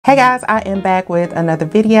Hey guys, I am back with another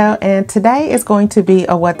video, and today is going to be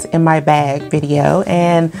a what's in my bag video.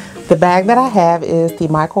 And the bag that I have is the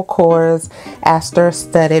Michael Kors Astor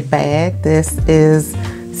studded bag. This is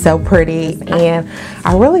so pretty, and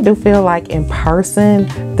I really do feel like in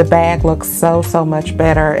person the bag looks so much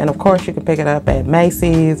better. And of course you can pick it up at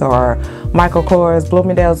Macy's or Michael Kors,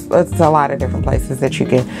 Bloomingdale's. It's a lot of different places that you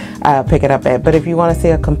can pick it up at. But if you want to see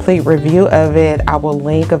a complete review of it, I will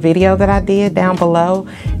link a video that I did down below.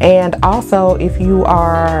 And also, if you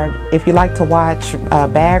like to watch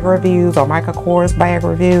bag reviews or Michael Kors bag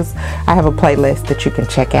reviews, I have a playlist that you can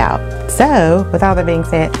check out. So with all that being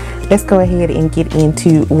said, let's go ahead and get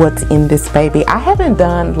into what's in this baby. I haven't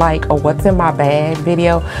done like a what's in my bag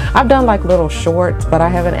video. I've done like little shorts, but I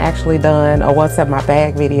haven't actually done a what's in my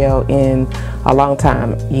bag video in a long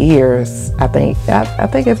time, years. I think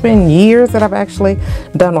it's been years that I've actually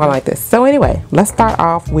done one like this. So anyway, let's start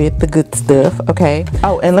off with the good stuff. Okay.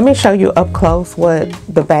 Oh, and let me show you up close what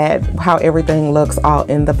the bag, how everything looks all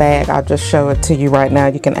in the bag. I'll just show it to you right now.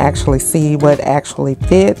 You can actually see what actually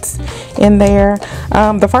fits in there.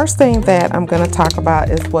 The first thing that I'm going to talk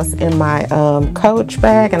about is what's in my Coach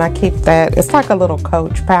bag, and I keep that. It's like a little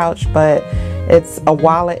Coach pouch, but it's a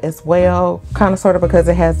wallet as well, kind of sort of, because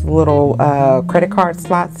it has little credit card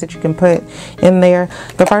slots that you can put in there.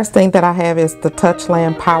 The first thing that I have is the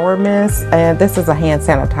Touchland Power Mist, and this is a hand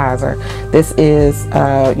sanitizer. This is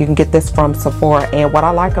you can get this from Sephora, and what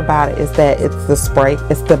I like about it is that it's the spray,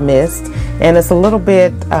 it's the mist, and it's a little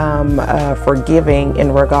bit forgiving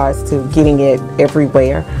in regards to getting it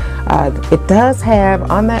everywhere. It does have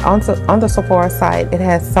on the Sephora site, it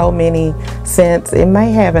has so many scents. It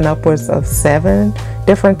may have an upwards of 7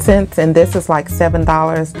 different scents, and this is like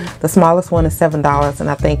 $7. The smallest one is $7, and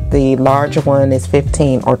I think the larger one is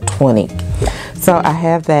 15 or 20. So I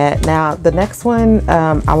have that. Now the next one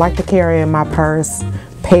I like to carry in my purse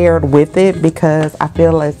paired with it, because I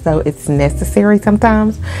feel as though it's necessary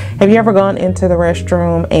sometimes. Have you ever gone into the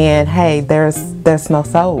restroom and hey, there's no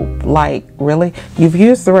soap? Like, really? You've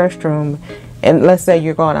used the restroom, and let's say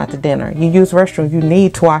you're going out to dinner, you use the restroom, you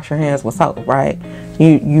need to wash your hands with soap, right?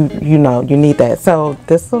 You know you need that. So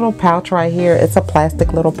this little pouch right here, it's a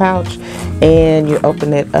plastic little pouch, and you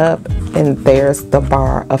open it up and there's the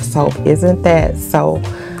bar of soap. Isn't that so?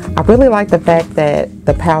 I really like the fact that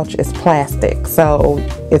the pouch is plastic, so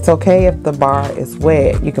it's okay if the bar is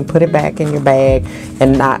wet. You can put it back in your bag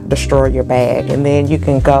and not destroy your bag, and then you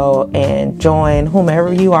can go and join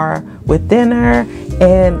whomever you are with dinner,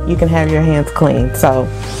 and you can have your hands clean. So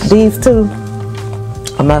these two,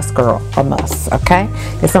 a must, girl, a must. Okay,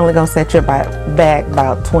 it's only gonna set your bag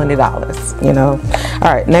about $20, you know.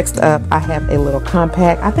 All right, next up I have a little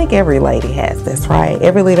compact. I think every lady has this, right?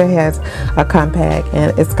 Every lady has a compact,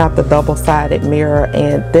 and it's got the double-sided mirror.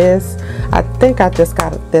 And this, I think I just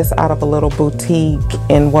got this out of a little boutique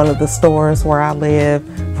in one of the stores where I live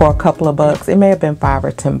for a couple of bucks. It may have been $5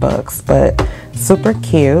 or $10, but super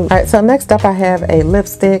cute. All right, so next up I have a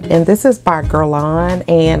lipstick, and this is by GUERLAIN,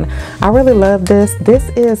 and I really love this. This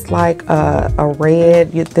is like a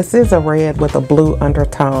red. This is a red with a blue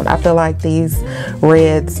undertone. I feel like these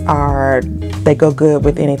reds they go good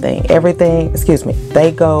with anything, everything. Excuse me,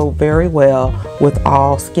 they go very well with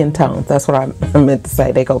all skin tones. That's what I meant to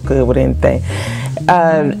say. They go good with anything.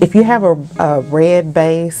 If you have a red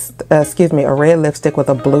based, a red lipstick with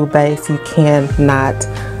a blue base, you cannot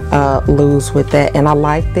lose with that. And I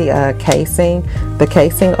like the casing. The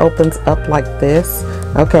casing opens up like this.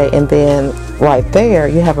 Okay, and then right there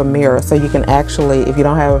you have a mirror, so you can actually, if you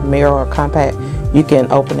don't have a mirror or compact, you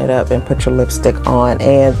can open it up and put your lipstick on.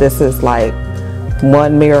 And this is like,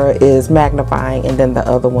 one mirror is magnifying and then the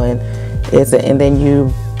other one isn't. And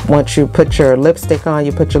then once you put your lipstick on,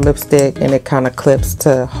 you put your lipstick and it kind of clips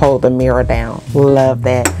to hold the mirror down. Love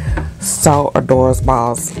that. So adores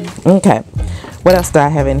balls. Okay, what else do I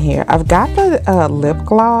have in here? I've got the lip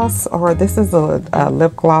gloss, or this is a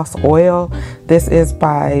lip gloss oil. This is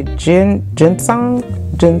by Gisou.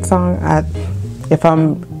 If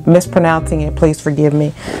I'm mispronouncing it, please forgive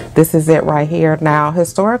me. This is it right here. Now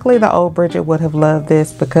historically the old Bridget would have loved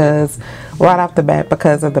this, because right off the bat,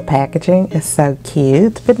 because of the packaging, it's so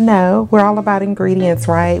cute. But no, we're all about ingredients,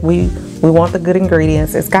 right? We want the good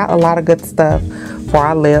ingredients. It's got a lot of good stuff for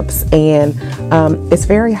our lips, and it's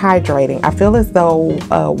very hydrating. I feel as though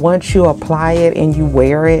once you apply it and you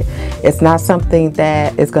wear it, it's not something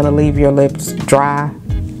that is going to leave your lips dry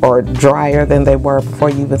or drier than they were before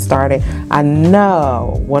you even started. I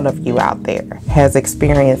know one of you out there has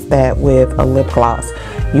experienced that with a lip gloss.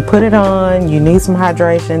 You put it on, you need some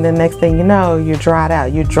hydration, then next thing you know, you're dried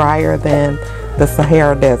out. You're drier than the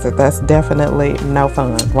Sahara Desert. That's definitely no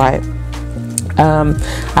fun, right?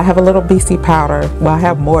 I have a little BC powder. Well, I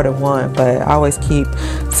have more than one, but I always keep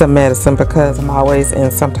some medicine because I'm always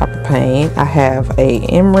in some type of pain. I have a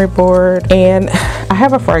emery board, and I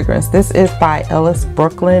have a fragrance. This is by Ellis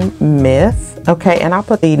Brooklyn Myth. Okay, and I'll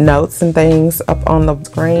put the notes and things up on the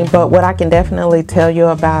screen, but what I can definitely tell you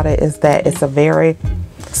about it is that it's a very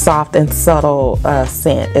soft and subtle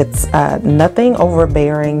scent. It's nothing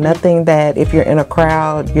overbearing, nothing that if you're in a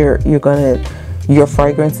crowd, your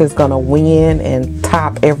fragrance is gonna win and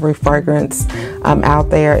top every fragrance out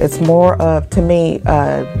there. It's more of, to me,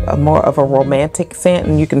 more of a romantic scent,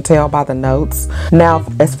 and you can tell by the notes. Now,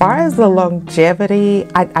 as far as the longevity,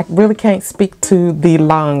 I really can't speak to the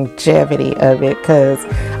longevity of it, because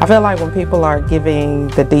I feel like when people are giving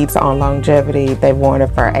the deets on longevity, they've worn it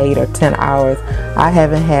for 8 or 10 hours. I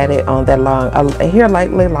haven't had it on that long. Here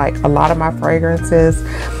lately, like a lot of my fragrances,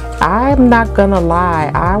 I'm not gonna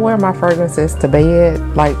lie, I wear my fragrances to bed,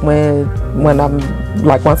 like when I'm,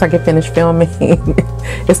 like once I get finished filming,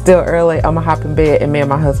 it's still early, I'm gonna hop in bed and me and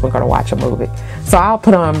my husband gonna watch a movie. So I'll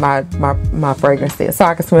put on my fragrance so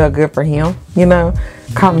I can smell good for him, you know.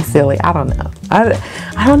 Call me silly, I don't know.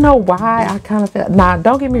 I don't know why I kind of feel, nah,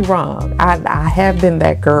 don't get me wrong, I have been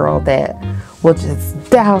that girl that will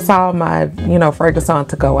just douse all my, you know, fragrance on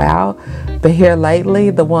to go out. But here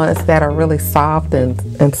lately, the ones that are really soft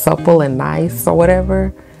and supple and nice or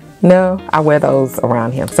whatever, no, I wear those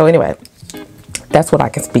around him. So anyway, that's what I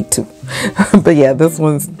can speak to. But yeah, this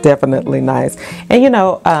one's definitely nice. And you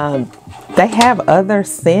know, they have other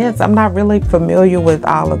scents. I'm not really familiar with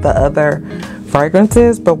all of the other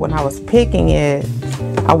fragrances, but when I was picking it,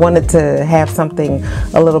 I wanted to have something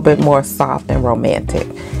a little bit more soft and romantic.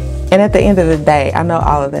 And at the end of the day, I know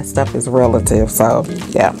all of that stuff is relative, so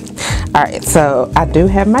yeah. All right, so I do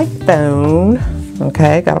have my phone.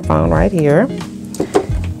 Okay, got a phone right here.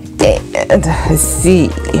 And let's see,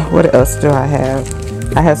 what else do I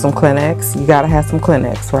have? I have some Kleenex. You gotta have some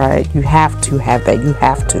Kleenex, right? You have to have that. You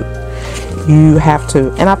have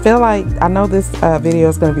to. And I feel like, I know this video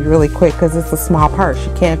is going to be really quick because it's a small purse.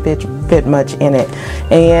 You can't fit much in it.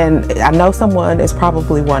 And I know someone is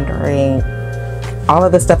probably wondering, all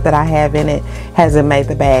of the stuff that I have in it, has it made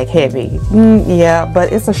the bag heavy? Yeah,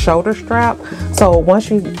 but it's a shoulder strap. So once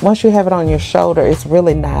you have it on your shoulder, it's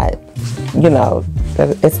really not, you know,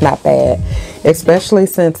 it's not bad. Especially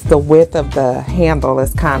since the width of the handle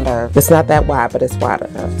is kind of, it's not that wide, but it's wide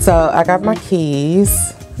enough. So I got my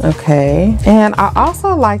keys. Okay, and I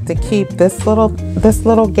also like to keep this little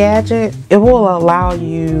gadget. It will allow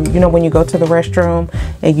you, you know, when you go to the restroom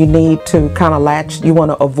and you need to kind of latch, you want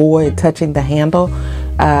to avoid touching the handle,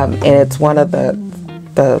 and it's one of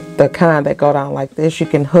the kind that go down like this. You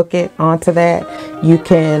can hook it onto that. You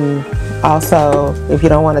can also, if you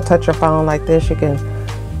don't want to touch your phone like this, you can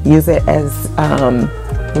use it as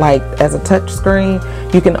like as a touch screen.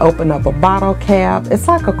 You can open up a bottle cap. It's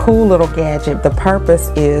like a cool little gadget. The purpose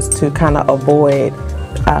is to kind of avoid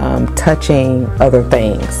touching other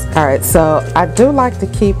things. All right, so I do like to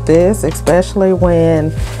keep this, especially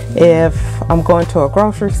if I'm going to a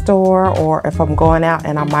grocery store or if I'm going out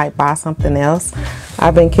and I might buy something else.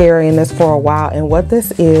 I've been carrying this for a while, and what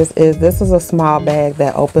this is this is a small bag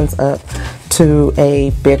that opens up to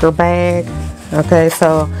a bigger bag. Okay,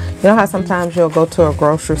 so you know how sometimes you'll go to a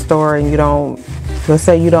grocery store and let's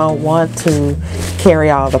say you don't want to carry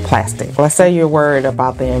all the plastic. Let's say you're worried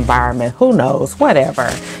about the environment, who knows, whatever.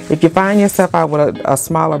 If you find yourself out with a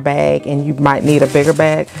smaller bag and you might need a bigger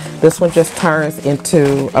bag, this one just turns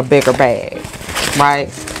into a bigger bag, right?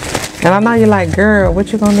 And I know you're like, girl,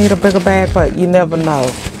 what you gonna need a bigger bag for? You never know.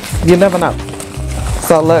 You never know.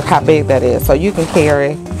 So look how big that is. So you can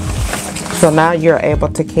carry. So now you're able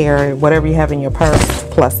to carry whatever you have in your purse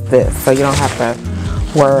plus this, so you don't have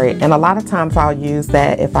to worry. And a lot of times I'll use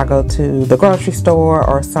that if I go to the grocery store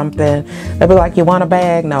or something. They'll be like, you want a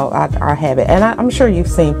bag? No, I have it. And I'm sure you've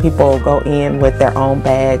seen people go in with their own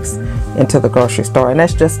bags into the grocery store, and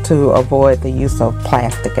that's just to avoid the use of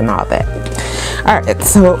plastic and all that. All right,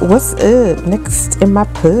 so what's next in my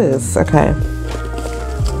purse? Okay.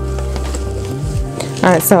 All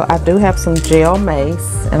right, so I do have some gel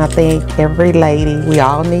mace, and I think every lady, we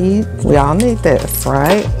all need this,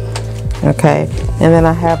 right? Okay, and then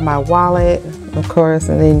I have my wallet, of course,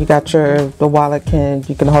 and then you got the wallet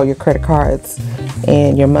you can hold your credit cards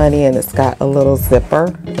and your money, and it's got a little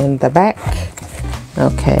zipper in the back.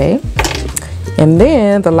 Okay, and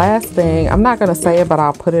then the last thing, I'm not gonna say it, but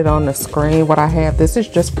I'll put it on the screen. What I have, this is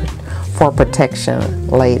just for protection,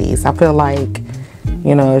 ladies. I feel like,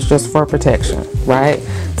 you know, it's just for protection, right?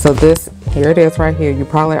 So this, here it is right here. You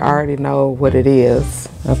probably already know what it is,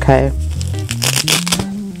 okay?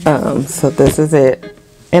 So this is it.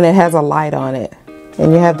 and it has a light on it.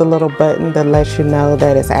 And you have the little button that lets you know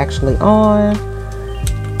that it's actually on.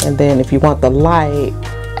 And then if you want the light,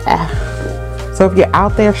 so if you're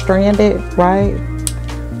out there stranded, right,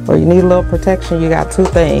 or you need a little protection, you got two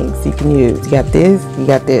things you can use. You got this, you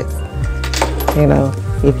got this. You know,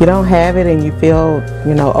 if you don't have it and you feel,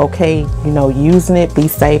 you know, okay, you know, using it, be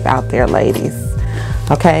safe out there, ladies.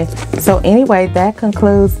 Okay, so anyway, that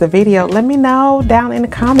concludes the video. Let me know down in the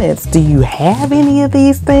comments, do you have any of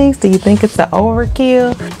these things? Do you think it's an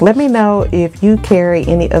overkill? Let me know if you carry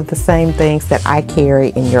any of the same things that I carry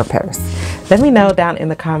in your purse. Let me know down in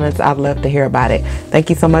the comments. I'd love to hear about it. Thank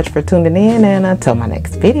you so much for tuning in, and until my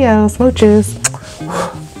next video,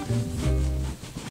 smooches.